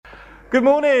Good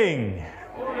morning.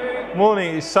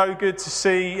 Morning. It's so good to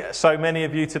see so many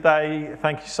of you today.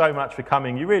 Thank you so much for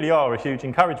coming. You really are a huge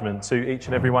encouragement to each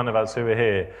and every one of us who are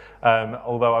here.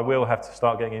 Although I will have to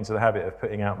start getting into the habit of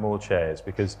putting out more chairs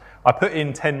because I put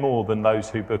in 10 more than those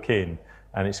who book in,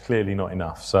 and it's clearly not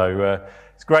enough. So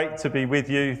it's great to be with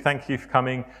you. Thank you for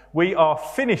coming. We are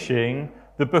finishing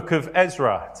the book of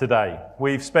Ezra today.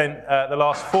 We've spent the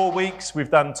last 4 weeks. We've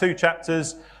done 2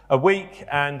 chapters a week,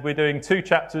 and we're doing 2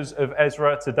 chapters of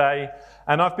Ezra today.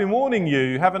 And I've been warning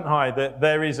you, haven't I, that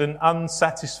there is an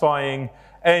unsatisfying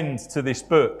end to this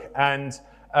book, and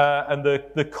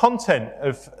the content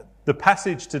of the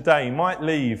passage today might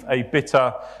leave a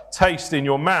bitter taste in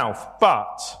your mouth,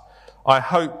 but I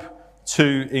hope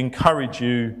to encourage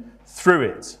you through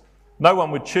it. No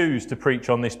one would choose to preach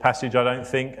on this passage, I don't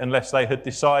think, unless they had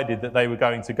decided that they were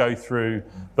going to go through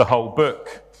the whole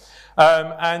book.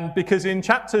 And because in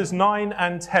chapters 9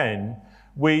 and 10,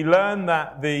 we learn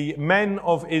that the men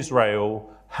of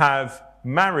Israel have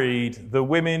married the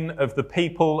women of the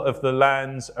people of the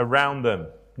lands around them,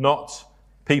 not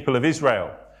people of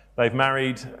Israel. They've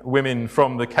married women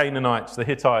from the Canaanites, the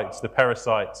Hittites, the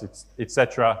Perizzites,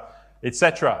 etc.,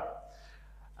 etc.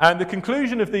 And the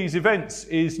conclusion of these events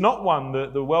is not one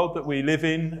that the world that we live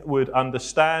in would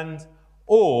understand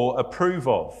or approve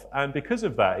of. And because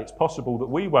of that, it's possible that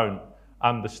we won't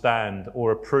understand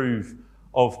or approve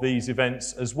of these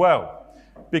events as well.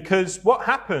 Because what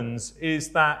happens is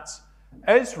that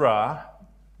Ezra,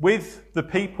 with the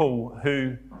people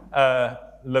who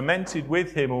lamented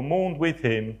with him or mourned with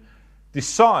him,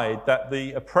 decide that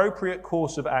the appropriate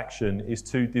course of action is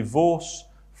to divorce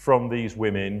from these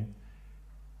women,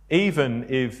 even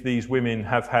if these women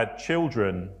have had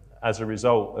children as a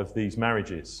result of these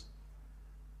marriages.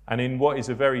 And in what is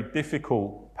a very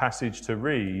difficult passage to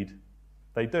read,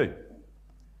 they do.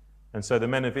 And so the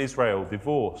men of Israel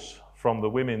divorce from the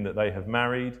women that they have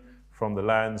married, from the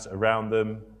lands around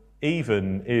them,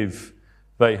 even if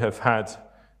they have had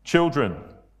children.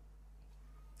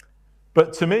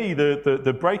 But to me,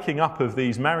 the breaking up of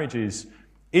these marriages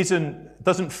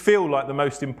doesn't feel like the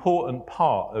most important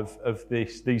part of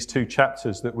these 2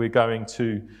 chapters that we're going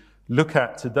to look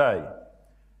at today.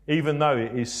 Even though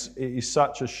it is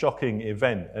such a shocking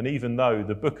event, and even though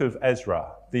the book of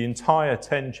Ezra, the entire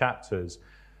 10 chapters,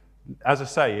 as I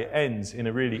say, it ends in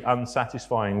a really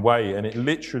unsatisfying way, and it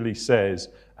literally says,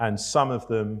 and some of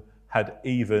them had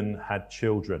even had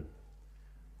children.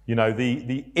 You know,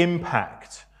 the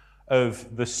impact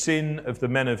of the sin of the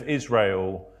men of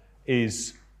Israel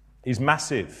is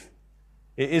massive.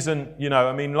 It isn't,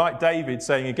 like David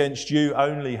saying, against you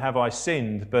only have I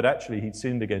sinned, but actually he'd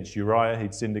sinned against Uriah,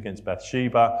 he'd sinned against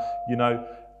Bathsheba.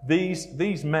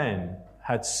 These men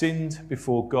had sinned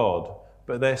before God,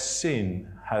 but their sin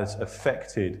has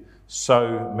affected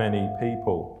so many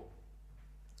people.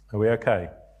 Are we okay?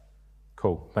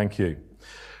 Cool, thank you.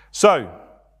 So,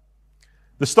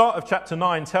 the start of chapter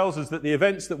 9 tells us that the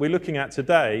events that we're looking at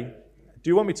today, do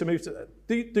you want me to move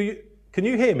to, can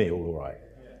you hear me all right?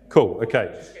 Cool, okay.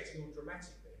 It just gets more dramatic.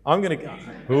 I'm going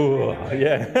to... Ooh,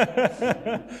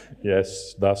 yeah.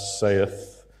 Yes, thus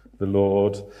saith the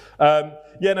Lord.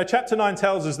 Chapter 9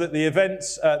 tells us that the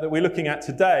events that we're looking at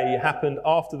today happened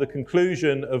after the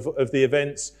conclusion of the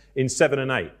events in 7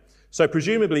 and 8. So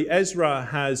presumably Ezra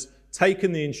has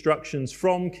taken the instructions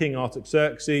from King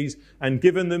Artaxerxes and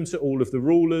given them to all of the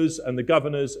rulers and the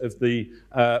governors of the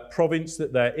province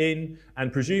that they're in,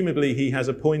 and presumably he has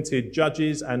appointed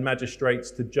judges and magistrates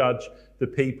to judge the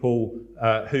people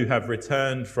who have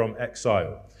returned from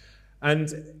exile.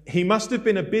 And he must have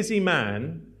been a busy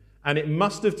man, and it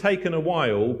must have taken a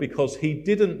while, because he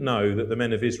didn't know that the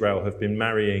men of Israel have been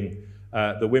marrying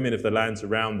the women of the lands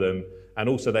around them, and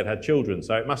also they'd had children.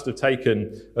 So it must have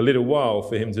taken a little while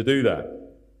for him to do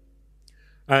that.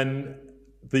 And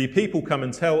the people come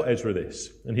and tell Ezra this,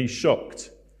 and he's shocked.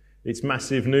 It's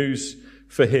massive news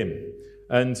for him.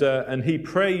 And he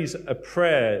prays a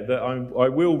prayer that I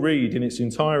will read in its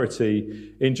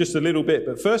entirety in just a little bit.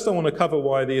 But first I want to cover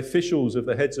why the officials of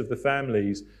the heads of the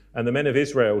families and the men of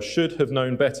Israel should have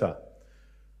known better.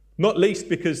 Not least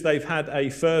because they've had a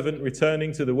fervent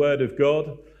returning to the word of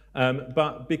God,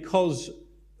 but because,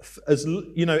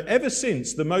 ever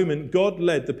since the moment God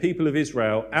led the people of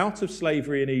Israel out of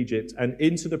slavery in Egypt and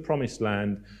into the promised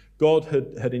land, God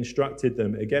had instructed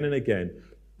them again and again,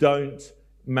 don't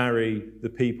marry the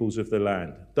peoples of the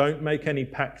land. Don't make any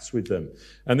pacts with them.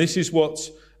 And this is what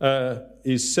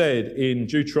is said in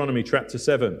Deuteronomy chapter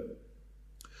 7.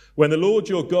 When the Lord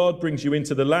your God brings you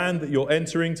into the land that you're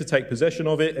entering to take possession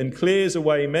of it and clears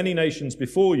away many nations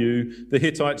before you, the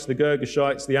Hittites, the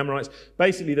Girgashites, the Amorites,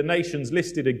 basically the nations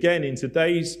listed again in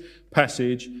today's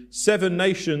passage, 7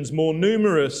 nations more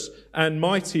numerous and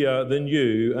mightier than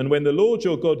you, and when the Lord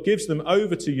your God gives them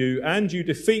over to you and you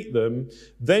defeat them,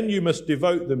 then you must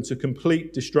devote them to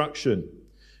complete destruction.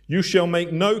 You shall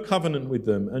make no covenant with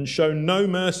them and show no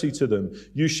mercy to them.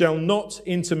 You shall not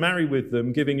intermarry with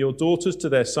them, giving your daughters to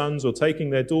their sons or taking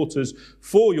their daughters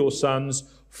for your sons,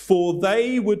 for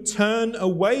they would turn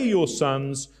away your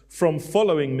sons from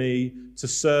following me to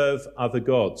serve other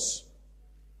gods.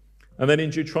 And then in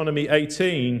Deuteronomy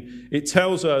 18, it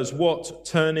tells us what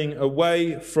turning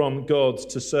away from God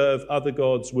to serve other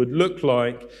gods would look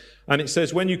like. And it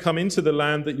says, when you come into the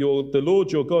land that the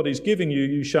Lord your God is giving you,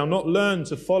 you shall not learn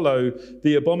to follow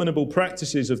the abominable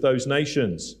practices of those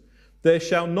nations. There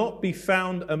shall not be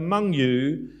found among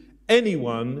you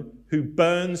anyone who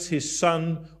burns his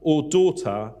son or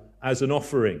daughter as an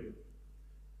offering.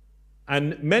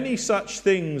 And many such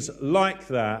things like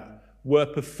that were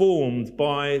performed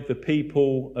by the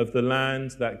people of the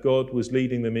land that God was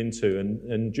leading them into.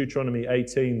 And Deuteronomy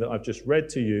 18 that I've just read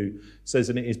to you says,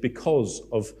 and it is because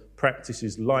of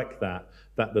practices like that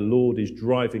that the Lord is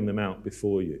driving them out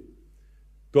before you.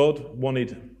 God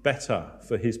wanted better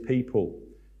for his people.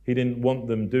 He didn't want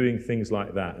them doing things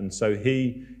like that. And so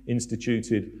he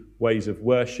instituted ways of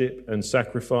worship and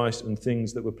sacrifice and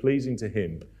things that were pleasing to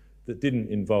him that didn't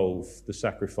involve the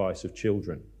sacrifice of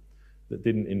children, that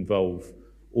didn't involve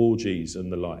orgies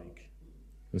and the like.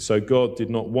 And so God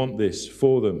did not want this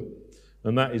for them.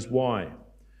 And that is why.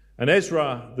 And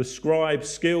Ezra, the scribe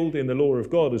skilled in the law of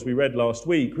God, as we read last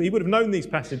week, he would have known these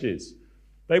passages.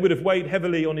 They would have weighed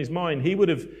heavily on his mind. He would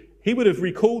have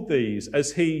recalled these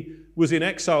as he was in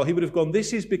exile. He would have gone,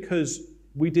 this is because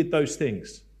we did those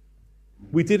things.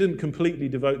 We didn't completely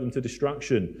devote them to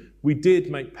destruction. We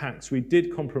did make pacts. We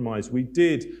did compromise. We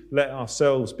did let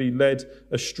ourselves be led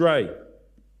astray.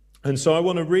 And so I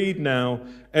want to read now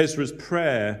Ezra's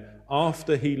prayer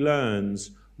after he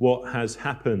learns what has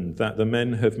happened, that the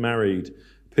men have married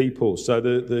people. So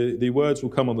the words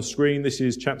will come on the screen. This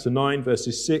is chapter 9,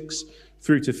 verses 6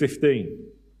 through to 15.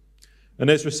 And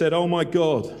Ezra said, "Oh my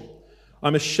God,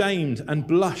 I'm ashamed and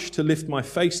blush to lift my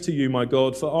face to you, my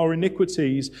God, for our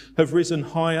iniquities have risen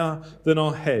higher than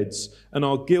our heads, and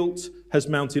our guilt has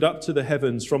mounted up to the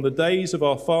heavens. From the days of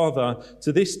our father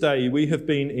to this day we have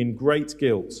been in great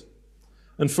guilt.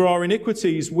 And for our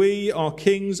iniquities, we, our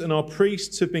kings and our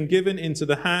priests, have been given into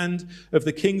the hand of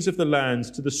the kings of the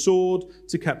land, to the sword,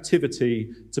 to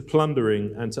captivity, to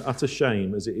plundering, and to utter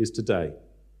shame, as it is today.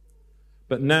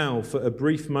 But now, for a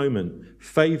brief moment,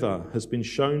 favour has been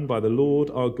shown by the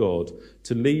Lord our God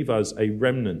to leave us a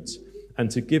remnant and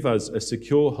to give us a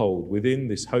secure hold within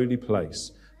this holy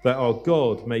place, that our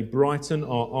God may brighten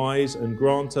our eyes and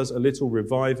grant us a little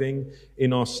reviving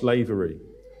in our slavery,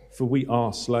 for we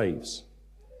are slaves.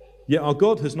 Yet our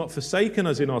God has not forsaken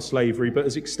us in our slavery, but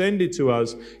has extended to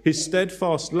us his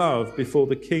steadfast love before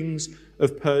the kings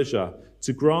of Persia,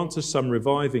 to grant us some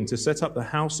reviving, to set up the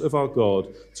house of our God,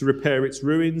 to repair its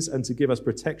ruins, and to give us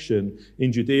protection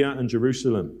in Judea and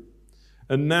Jerusalem.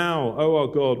 And now, O our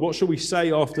God, what shall we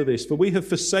say after this? For we have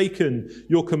forsaken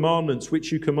your commandments,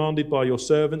 which you commanded by your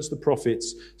servants the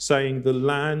prophets, saying, the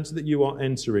land that you are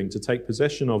entering to take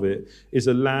possession of it is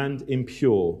a land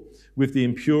impure, with the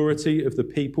impurity of the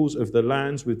peoples of the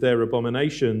lands, with their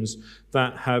abominations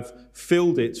that have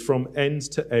filled it from end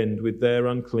to end with their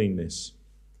uncleanness.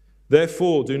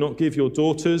 Therefore, do not give your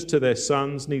daughters to their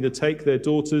sons, neither take their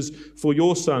daughters for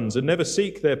your sons, and never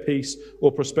seek their peace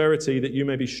or prosperity, that you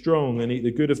may be strong and eat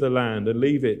the good of the land, and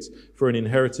leave it for an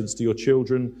inheritance to your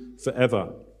children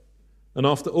forever. And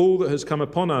after all that has come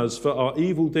upon us for our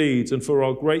evil deeds and for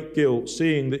our great guilt,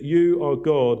 seeing that you, our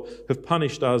God, have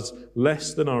punished us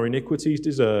less than our iniquities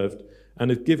deserved, and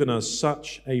have given us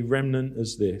such a remnant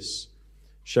as this,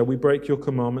 shall we break your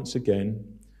commandments again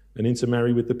and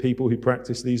intermarry with the people who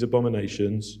practice these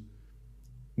abominations?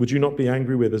 Would you not be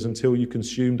angry with us until you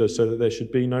consumed us, so that there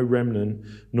should be no remnant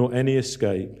nor any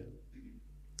escape?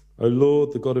 O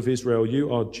Lord, the God of Israel,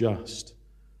 you are just,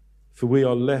 for we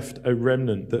are left a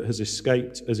remnant that has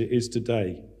escaped as it is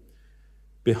today.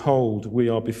 Behold, we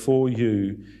are before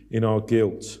you in our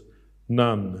guilt.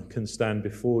 None can stand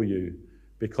before you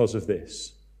because of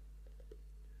this."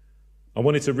 I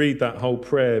wanted to read that whole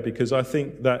prayer because I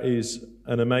think that is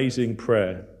an amazing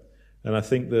prayer. And I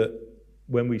think that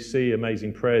when we see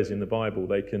amazing prayers in the Bible,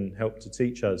 they can help to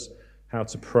teach us how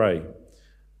to pray.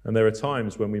 And there are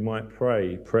times when we might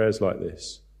pray prayers like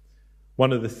this.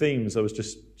 One of the themes, I was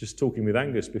just talking with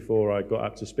Angus before I got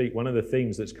up to speak, one of the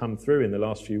themes that's come through in the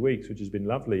last few weeks, which has been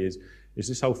lovely, is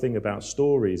this whole thing about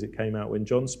stories. It came out when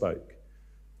John spoke.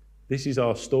 This is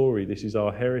our story, this is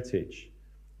our heritage.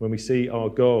 When we see our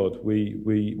God,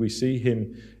 we see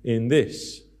him in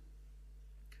this.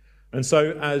 And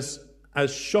so as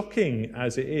shocking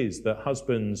as it is that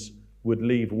husbands would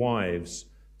leave wives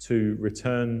to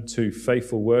return to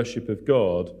faithful worship of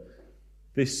God,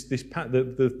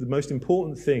 the most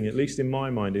important thing, at least in my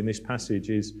mind, in this passage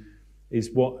is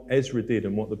what Ezra did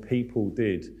and what the people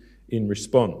did in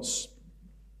response.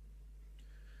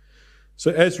 So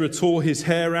Ezra tore his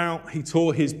hair out, he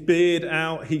tore his beard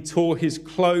out, he tore his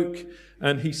cloak,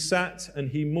 and he sat and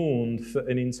he mourned for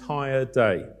an entire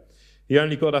day. He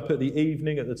only got up at the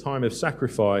evening at the time of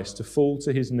sacrifice to fall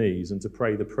to his knees and to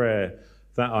pray the prayer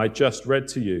that I just read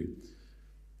to you.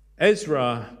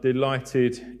 Ezra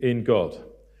delighted in God.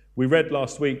 We read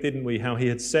last week, didn't we, how he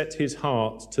had set his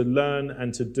heart to learn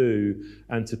and to do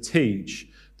and to teach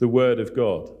the word of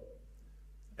God.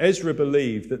 Ezra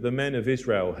believed that the men of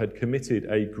Israel had committed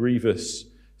a grievous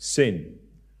sin.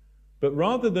 But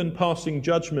rather than passing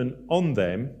judgment on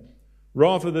them,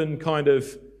 rather than kind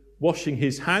of washing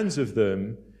his hands of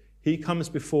them, he comes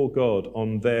before God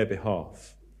on their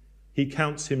behalf. He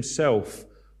counts himself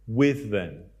with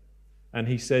them. And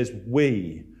he says,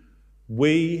 we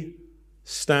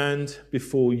stand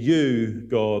before you,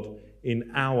 God,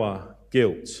 in our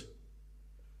guilt.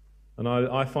 And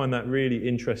I find that really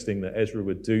interesting that Ezra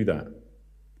would do that.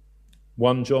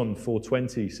 1 John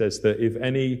 4:20 says that if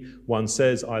anyone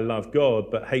says, I love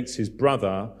God, but hates his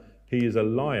brother, he is a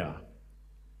liar.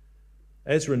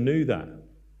 Ezra knew that.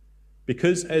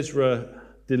 Because Ezra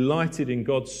delighted in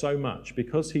God so much,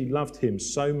 because he loved him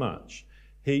so much,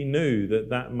 he knew that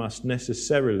that must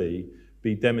necessarily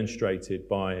be demonstrated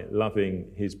by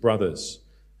loving his brothers.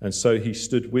 And so he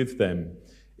stood with them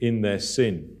in their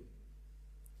sin.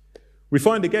 We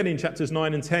find again in chapters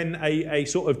 9 and 10 a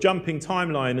sort of jumping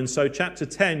timeline. And so chapter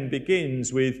 10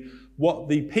 begins with what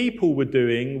the people were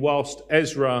doing whilst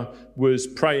Ezra was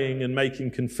praying and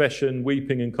making confession,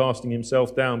 weeping and casting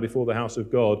himself down before the house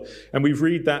of God. And we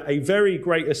read that a very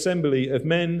great assembly of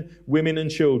men, women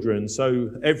and children,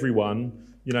 so everyone,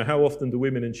 you know, how often do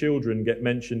women and children get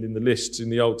mentioned in the lists in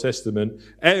the Old Testament?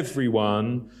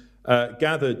 Everyone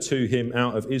gathered to him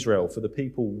out of Israel, for the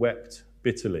people wept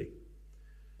bitterly.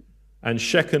 And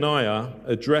Shechaniah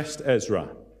addressed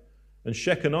Ezra. And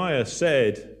Shechaniah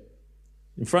said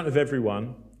in front of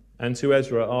everyone and to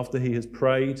Ezra, after he has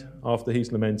prayed, after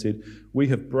he's lamented, we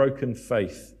have broken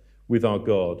faith with our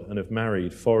God and have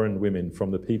married foreign women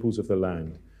from the peoples of the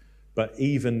land. But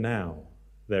even now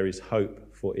there is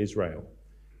hope for Israel.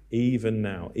 Even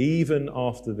now, even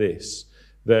after this,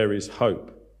 there is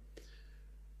hope.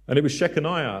 And it was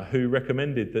Shechaniah who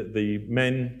recommended that the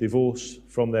men divorce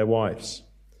from their wives.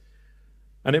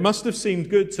 And it must have seemed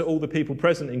good to all the people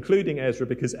present, including Ezra,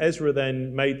 because Ezra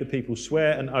then made the people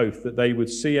swear an oath that they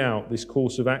would see out this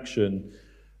course of action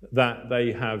that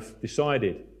they have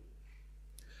decided.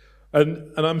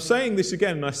 And I'm saying this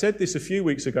again, and I said this a few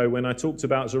weeks ago when I talked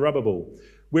about Zerubbabel.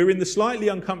 We're in the slightly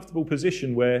uncomfortable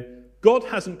position where God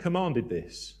hasn't commanded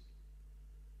this.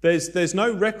 There's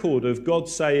no record of God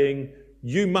saying,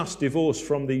 you must divorce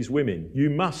from these women.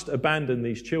 You must abandon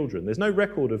these children. There's no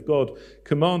record of God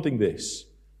commanding this.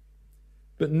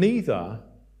 But neither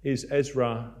is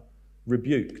Ezra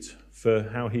rebuked for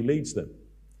how he leads them.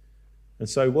 And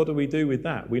so what do we do with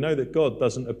that? We know that God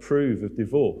doesn't approve of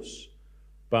divorce.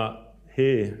 But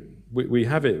here we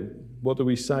have it. What do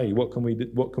we say? What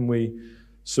can we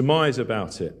surmise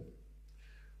about it?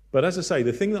 But as I say,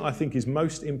 the thing that I think is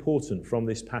most important from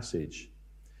this passage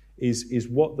is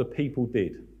what the people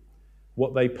did,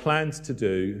 what they planned to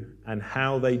do, and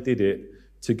how they did it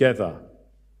together.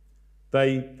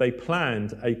 They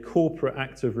planned a corporate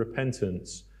act of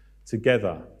repentance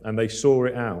together, and they saw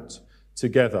it out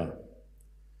together.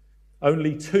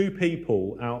 Only 2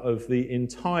 people out of the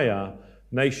entire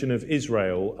nation of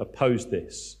Israel opposed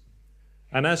this.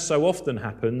 And as so often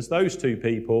happens, those 2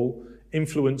 people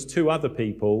influenced 2 other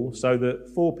people so that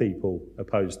 4 people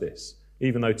opposed this,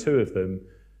 even though 2 of them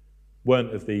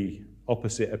weren't of the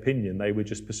opposite opinion. They were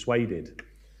just persuaded,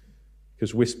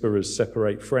 because whisperers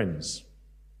separate friends.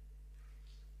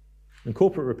 And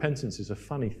corporate repentance is a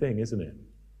funny thing, isn't it?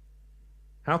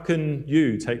 How can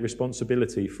you take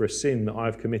responsibility for a sin that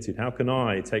I've committed? How can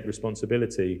I take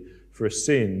responsibility for a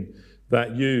sin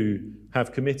that you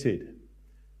have committed?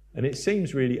 And it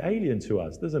seems really alien to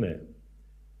us, doesn't it?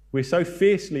 We're so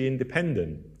fiercely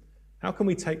independent. How can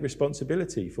we take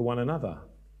responsibility for one another?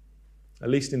 At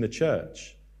least in the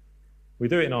church. We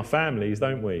do it in our families,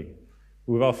 don't we?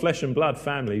 With our flesh and blood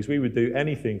families, we would do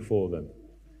anything for them.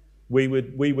 We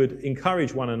would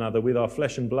encourage one another with our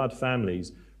flesh and blood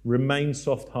families. Remain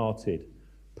soft-hearted.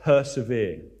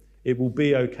 Persevere. It will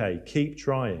be okay. Keep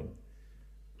trying.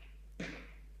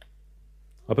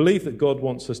 I believe that God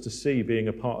wants us to see being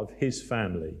a part of his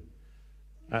family,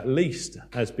 at least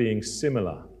as being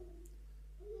similar,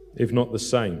 if not the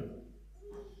same.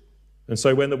 And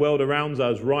so when the world around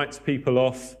us writes people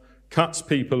off, cuts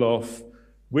people off,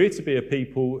 we're to be a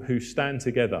people who stand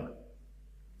together,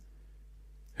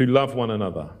 who love one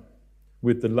another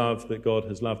with the love that God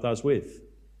has loved us with.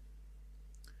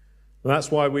 And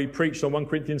that's why we preached on 1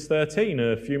 Corinthians 13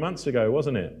 a few months ago,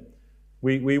 wasn't it?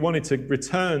 We wanted to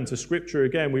return to Scripture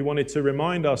again. We wanted to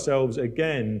remind ourselves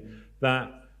again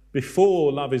that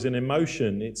before love is an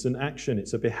emotion, it's an action,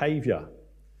 it's a behaviour.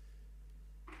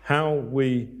 How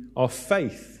our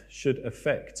faith should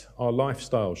affect our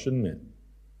lifestyle, shouldn't it?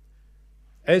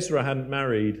 Ezra hadn't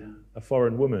married a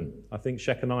foreign woman. I think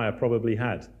Shechaniah probably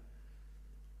had.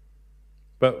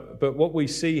 But what we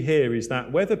see here is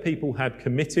that whether people had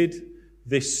committed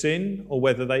this sin or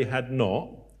whether they had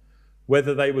not,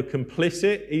 whether they were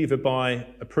complicit either by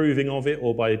approving of it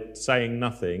or by saying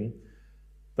nothing,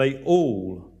 they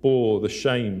all bore the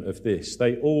shame of this.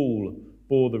 They all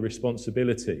bore the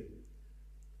responsibility.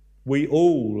 We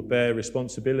all bear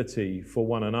responsibility for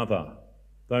one another,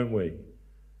 don't we?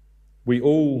 We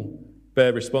all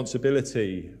bear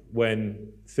responsibility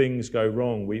when things go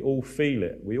wrong. We all feel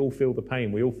it. We all feel the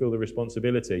pain. We all feel the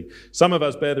responsibility. Some of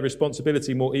us bear the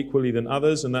responsibility more equally than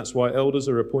others, and that's why elders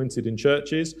are appointed in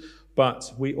churches.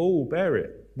 But we all bear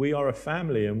it. We are a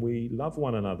family and we love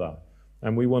one another,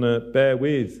 and we want to bear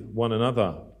with one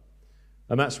another.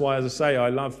 And that's why, as I say, I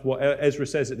love what Ezra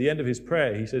says at the end of his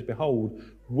prayer. He says, "Behold,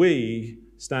 we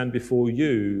stand before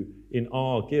you in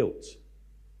our guilt."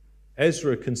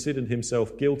 Ezra considered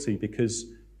himself guilty because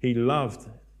he loved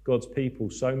God's people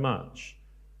so much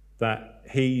that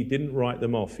he didn't write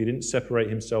them off. He didn't separate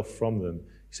himself from them.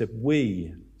 He said,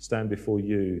 "We stand before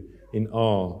you in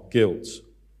our guilt."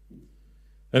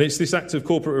 And it's this act of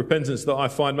corporate repentance that I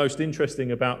find most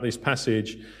interesting about this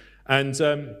passage. And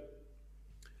the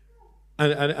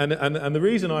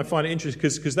reason I find it interesting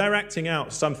is because they're acting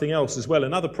out something else as well,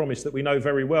 another promise that we know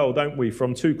very well, don't we,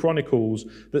 from 2 Chronicles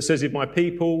that says, "If my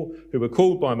people who are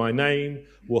called by my name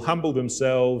will humble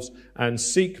themselves and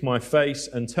seek my face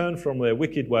and turn from their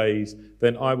wicked ways,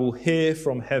 then I will hear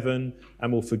from heaven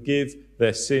and will forgive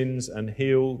their sins and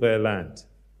heal their land."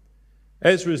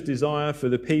 Ezra's desire for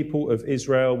the people of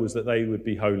Israel was that they would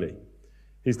be holy.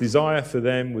 His desire for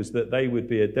them was that they would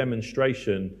be a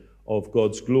demonstration of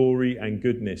God's glory and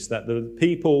goodness, that the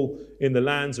people in the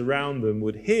lands around them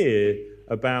would hear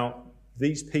about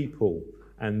these people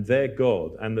and their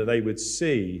God, and that they would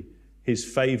see his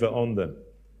favour on them.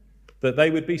 That they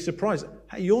would be surprised.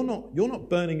 Hey, you're not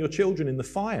burning your children in the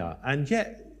fire, and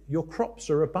yet your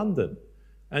crops are abundant,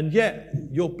 and yet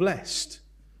you're blessed.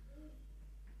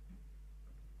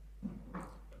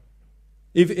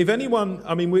 If anyone,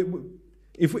 I mean,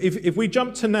 if we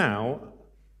jump to now,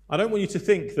 I don't want you to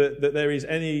think that there is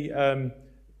any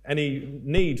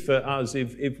need for us,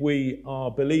 if we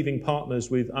are believing partners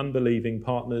with unbelieving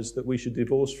partners, that we should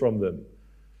divorce from them.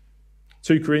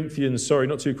 1 Corinthians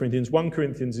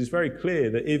is very clear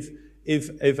that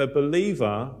if a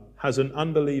believer has an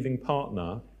unbelieving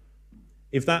partner,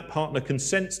 if that partner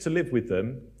consents to live with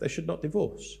them, they should not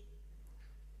divorce.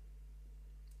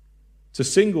 To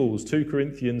singles, 2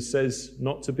 Corinthians says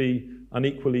not to be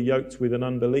unequally yoked with an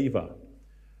unbeliever.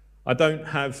 I don't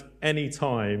have any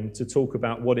time to talk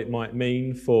about what it might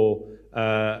mean for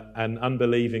an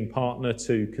unbelieving partner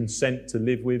to consent to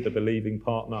live with a believing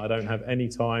partner. I don't have any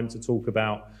time to talk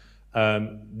about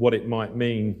what it might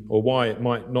mean or why it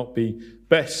might not be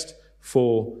best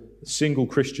for single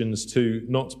Christians to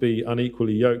not be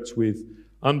unequally yoked with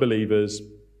unbelievers.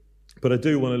 But I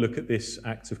do want to look at this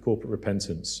act of corporate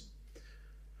repentance.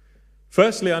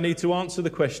 Firstly, I need to answer the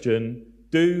question,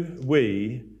 do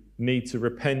we need to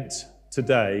repent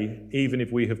today, even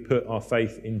if we have put our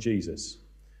faith in Jesus?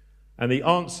 And the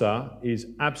answer is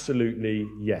absolutely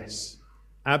yes.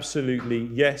 Absolutely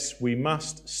yes, we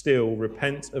must still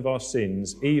repent of our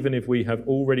sins, even if we have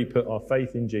already put our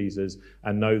faith in Jesus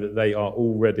and know that they are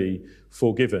already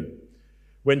forgiven.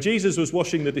 When Jesus was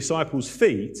washing the disciples'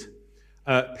 feet,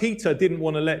 Peter didn't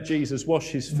want to let Jesus wash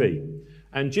his feet.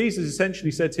 And Jesus essentially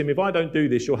said to him, "If I don't do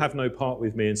this, you'll have no part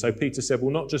with me." And so Peter said,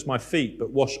 "Well, not just my feet,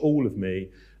 but wash all of me."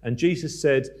 And Jesus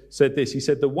said this, he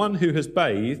said, "The one who has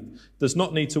bathed does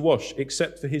not need to wash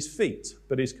except for his feet,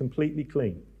 but is completely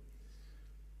clean."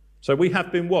 So we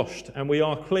have been washed and we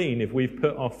are clean if we've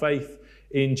put our faith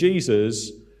in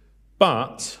Jesus.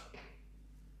 But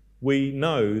we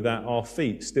know that our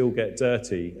feet still get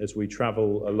dirty as we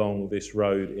travel along this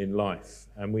road in life,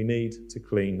 and we need to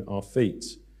clean our feet.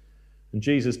 And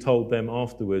Jesus told them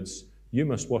afterwards, you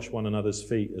must wash one another's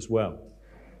feet as well.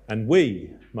 And we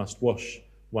must wash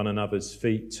one another's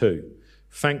feet too.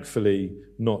 Thankfully,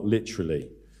 not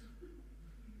literally,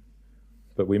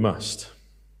 but we must.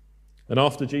 And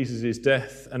after Jesus'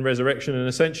 death and resurrection and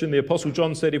ascension, the Apostle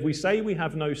John said, if we say we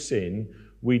have no sin,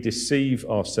 we deceive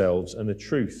ourselves and the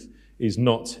truth is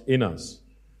not in us.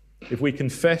 If we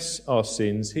confess our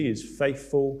sins, he is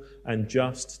faithful and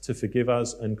just to forgive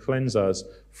us and cleanse us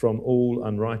from all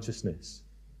unrighteousness.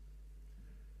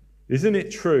 Isn't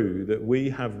it true that we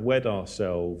have wed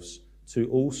ourselves to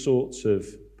all sorts of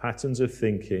patterns of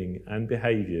thinking and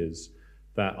behaviours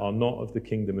that are not of the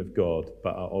kingdom of God,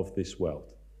 but are of this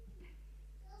world?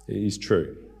 It is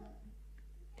true.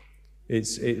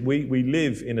 We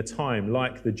live in a time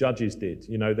like the judges did.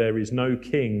 You know, there is no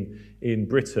king in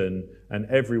Britain and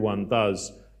everyone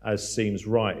does as seems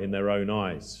right in their own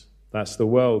eyes. That's the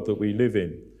world that we live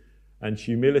in. And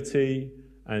humility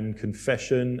and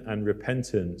confession and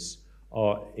repentance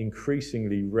are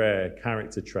increasingly rare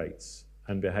character traits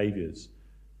and behaviours.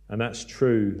 And that's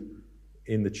true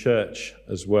in the church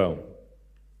as well.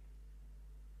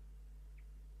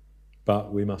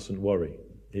 But we mustn't worry.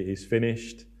 It is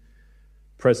finished.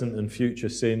 Present and future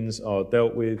sins are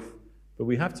dealt with. But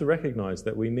we have to recognise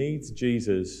that we need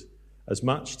Jesus as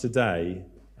much today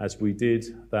as we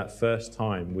did that first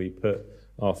time we put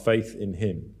our faith in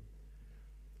him.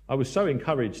 I was so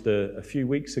encouraged a few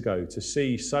weeks ago to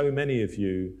see so many of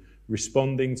you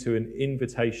responding to an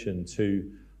invitation to,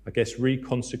 I guess,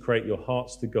 reconsecrate your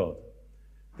hearts to God.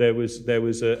 There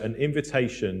was an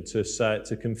invitation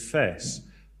to confess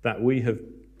that we have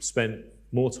spent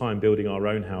more time building our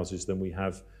own houses than we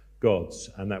have God's,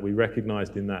 and that we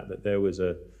recognised in that there was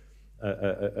an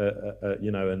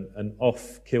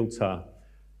off-kilter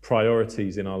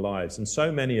priorities in our lives. And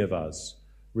so many of us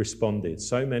responded.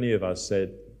 So many of us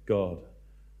said, God,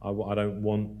 I don't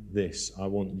want this. I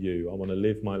want you. I want to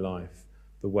live my life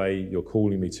the way you're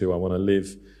calling me to. I want to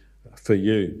live for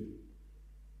you.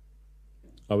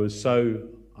 I was so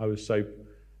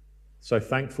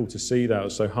thankful to see that. I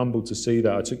was so humbled to see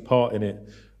that. I took part in it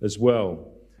as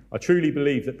well. I truly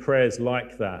believe that prayers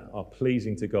like that are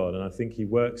pleasing to God, and I think he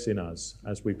works in us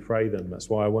as we pray them. That's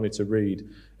why I wanted to read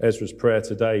Ezra's prayer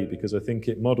today, because I think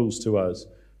it models to us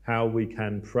how we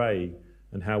can pray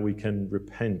and how we can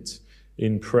repent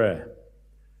in prayer.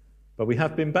 But we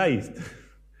have been bathed.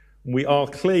 We are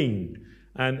clean.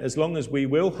 And as long as we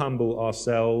will humble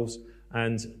ourselves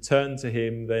and turn to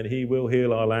him, then he will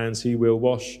heal our lands. He will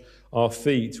wash our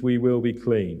feet. We will be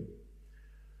clean.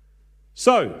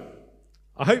 So,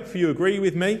 I hope you agree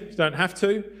with me. You don't have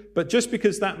to. But just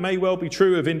because that may well be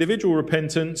true of individual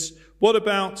repentance, what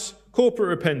about corporate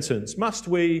repentance? Must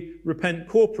we repent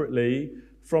corporately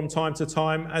from time to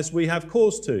time as we have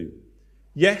cause to?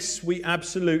 Yes, we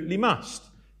absolutely must.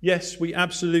 Yes, we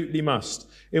absolutely must.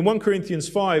 In 1 Corinthians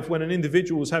 5, when an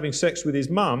individual was having sex with his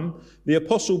mum, the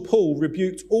Apostle Paul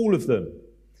rebuked all of them.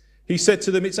 He said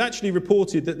to them, it's actually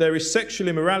reported that there is sexual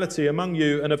immorality among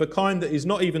you, and of a kind that is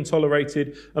not even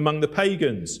tolerated among the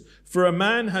pagans. For a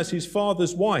man has his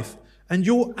father's wife, and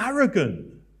you're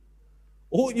arrogant.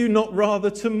 Ought you not rather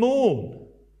to mourn?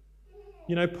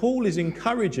 You know, Paul is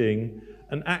encouraging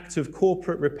an act of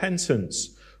corporate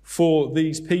repentance for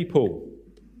these people.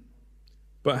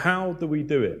 But how do we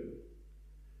do it?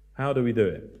 How do we do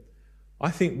it?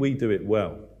 I think we do it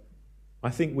well.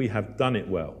 I think we have done it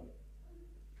well.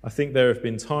 I think there have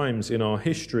been times in our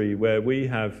history where we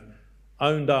have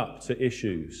owned up to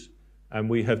issues and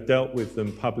we have dealt with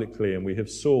them publicly, and we have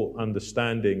sought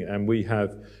understanding, and we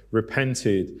have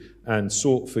repented and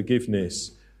sought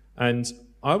forgiveness. And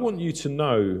I want you to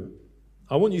know,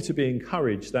 I want you to be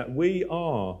encouraged that we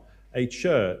are a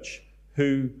church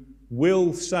who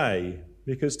will say,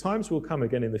 because times will come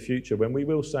again in the future when we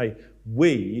will say,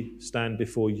 we stand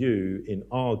before you in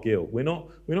our guilt. We're not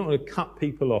going to cut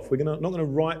people off. We're not going to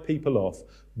write people off.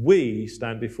 We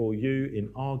stand before you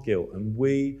in our guilt, and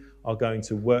we are going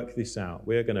to work this out.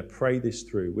 We are going to pray this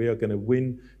through. We are going to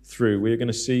win through. We are going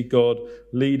to see God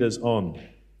lead us on.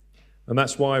 And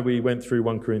that's why we went through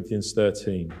 1 Corinthians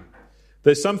 13.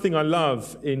 There's something I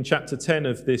love in chapter 10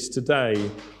 of this today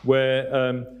where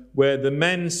the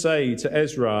men say to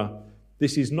Ezra,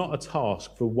 this is not a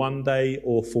task for one day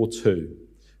or for two,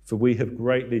 for we have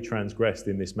greatly transgressed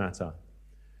in this matter.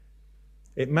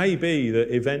 It may be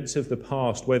that events of the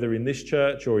past, whether in this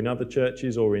church or in other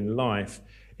churches or in life,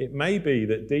 it may be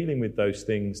that dealing with those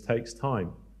things takes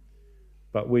time.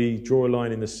 But we draw a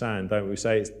line in the sand, don't we? We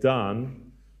say, it's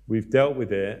done, we've dealt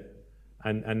with it,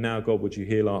 and now, God, would you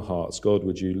heal our hearts? God,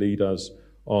 would you lead us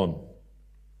on?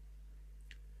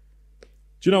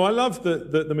 Do you know, I love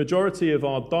that the majority of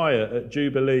our diet at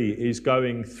Jubilee is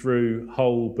going through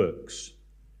whole books.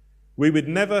 We would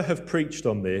never have preached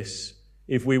on this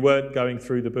if we weren't going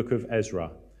through the book of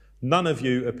Ezra. None of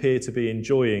you appear to be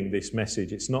enjoying this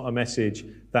message. It's not a message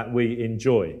that we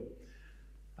enjoy.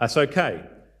 That's okay.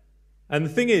 And the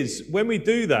thing is, when we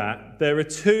do that, there are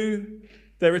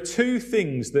two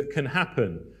things that can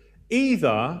happen.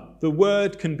 Either the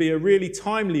word can be a really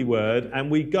timely word and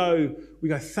we go,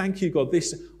 thank you, God.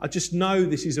 I just know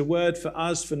this is a word for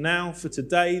us, for now, for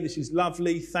today. This is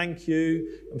lovely. Thank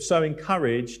you. I'm so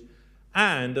encouraged.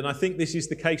 And I think this is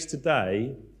the case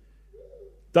today,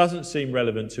 doesn't seem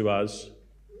relevant to us,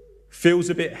 feels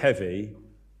a bit heavy,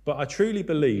 but I truly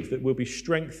believe that we'll be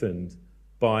strengthened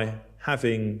by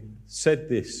having said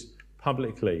this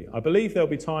publicly. I believe there'll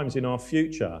be times in our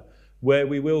future where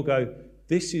we will go,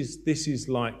 this is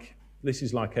like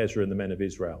Ezra and the men of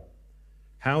Israel.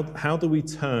 How do we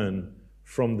turn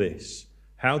from this?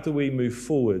 How do we move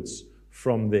forwards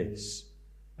from this?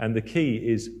 And the key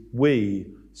is we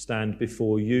stand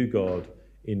before you, God,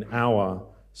 in our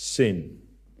sin.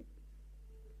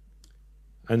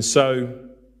 And so,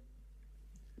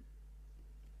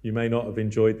 you may not have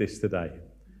enjoyed this today,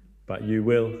 but you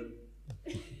will.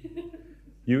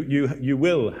 You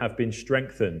will have been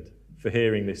strengthened for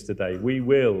hearing this today. We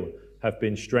will have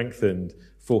been strengthened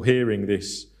for hearing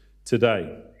this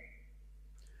today.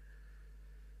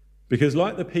 Because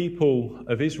like the people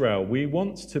of Israel, we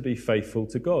want to be faithful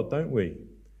to God, don't we?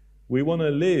 We want to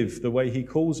live the way he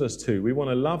calls us to. We want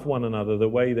to love one another the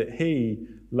way that he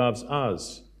loves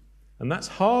us. And that's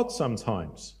hard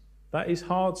sometimes. That is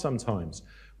hard sometimes.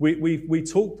 I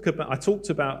talked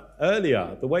about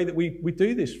earlier the way that we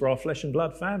do this for our flesh and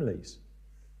blood families.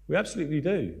 We absolutely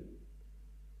do.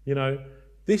 You know,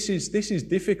 this is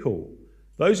difficult.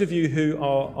 Those of you who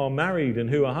are married and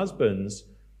who are husbands,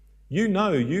 you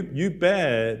know you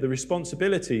bear the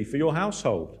responsibility for your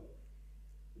household.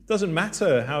 It doesn't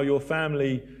matter how your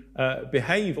family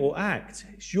behave or act.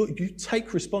 You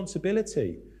take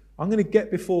responsibility. I'm going to get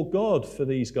before God for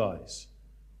these guys.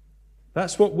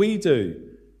 That's what we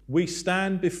do. We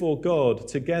stand before God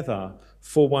together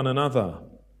for one another.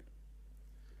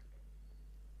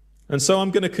 And so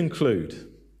I'm going to conclude.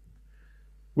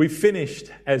 We've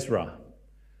finished Ezra.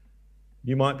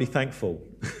 You might be thankful.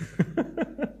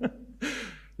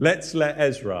 Let's let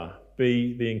Ezra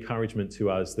be the encouragement to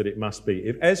us that it must be.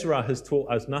 If Ezra has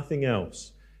taught us nothing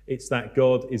else, it's that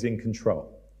God is in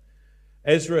control.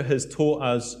 Ezra has taught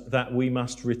us that we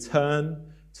must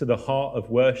return to the heart of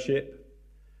worship.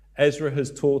 Ezra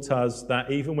has taught us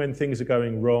that even when things are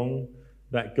going wrong,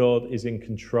 that God is in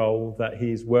control, that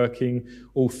he is working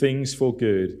all things for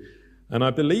good. And I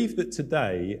believe that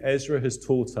today, Ezra has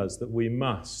taught us that we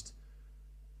must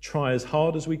try as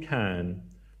hard as we can,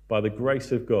 by the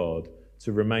grace of God,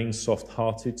 to remain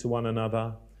soft-hearted to one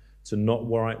another, to not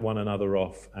write one another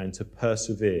off, and to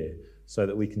persevere so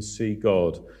that we can see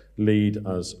God lead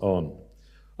us on.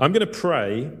 I'm going to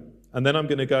pray, and then I'm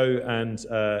going to go and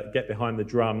get behind the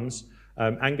drums.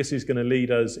 Angus is going to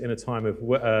lead us in a time of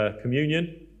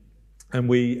communion, and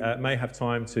we may have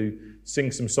time to sing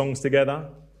some songs together.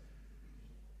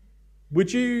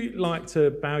 Would you like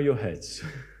to bow your heads?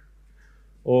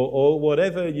 or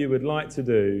whatever you would like to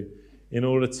do in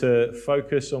order to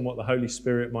focus on what the Holy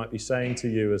Spirit might be saying to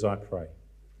you as I pray.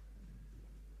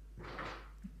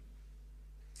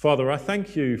 Father, I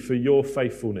thank you for your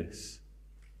faithfulness.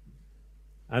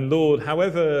 And Lord,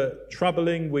 however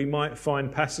troubling we might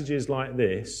find passages like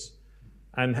this,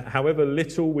 and however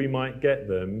little we might get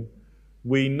them,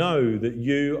 we know that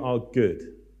you are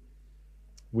good.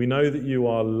 We know that you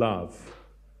are love.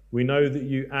 We know that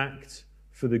you act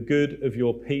for the good of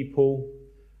your people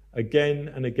again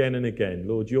and again and again.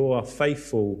 Lord, you are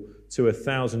faithful to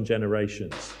 1,000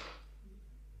 generations.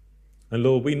 And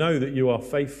Lord, we know that you are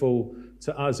faithful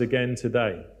to us again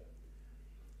today.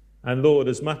 And Lord,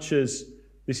 as much as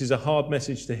this is a hard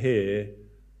message to hear,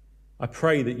 I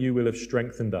pray that you will have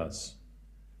strengthened us,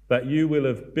 that you will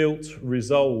have built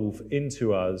resolve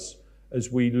into us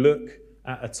as we look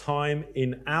at a time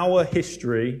in our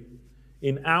history,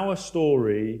 in our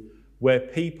story, where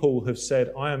people have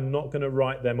said, I am not going to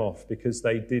write them off because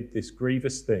they did this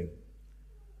grievous thing.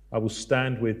 I will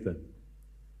stand with them.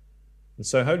 And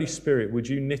so, Holy Spirit, would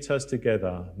you knit us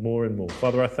together more and more?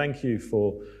 Father, I thank you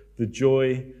for the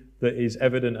joy that is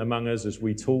evident among us as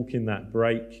we talk in that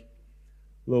break.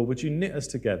 Lord, would you knit us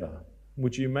together?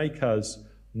 Would you make us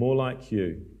more like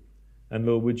you? And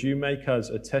Lord, would you make us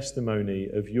a testimony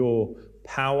of your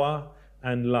power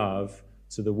and love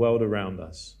to the world around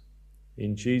us?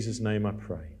 In Jesus' name I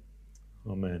pray.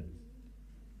 Amen.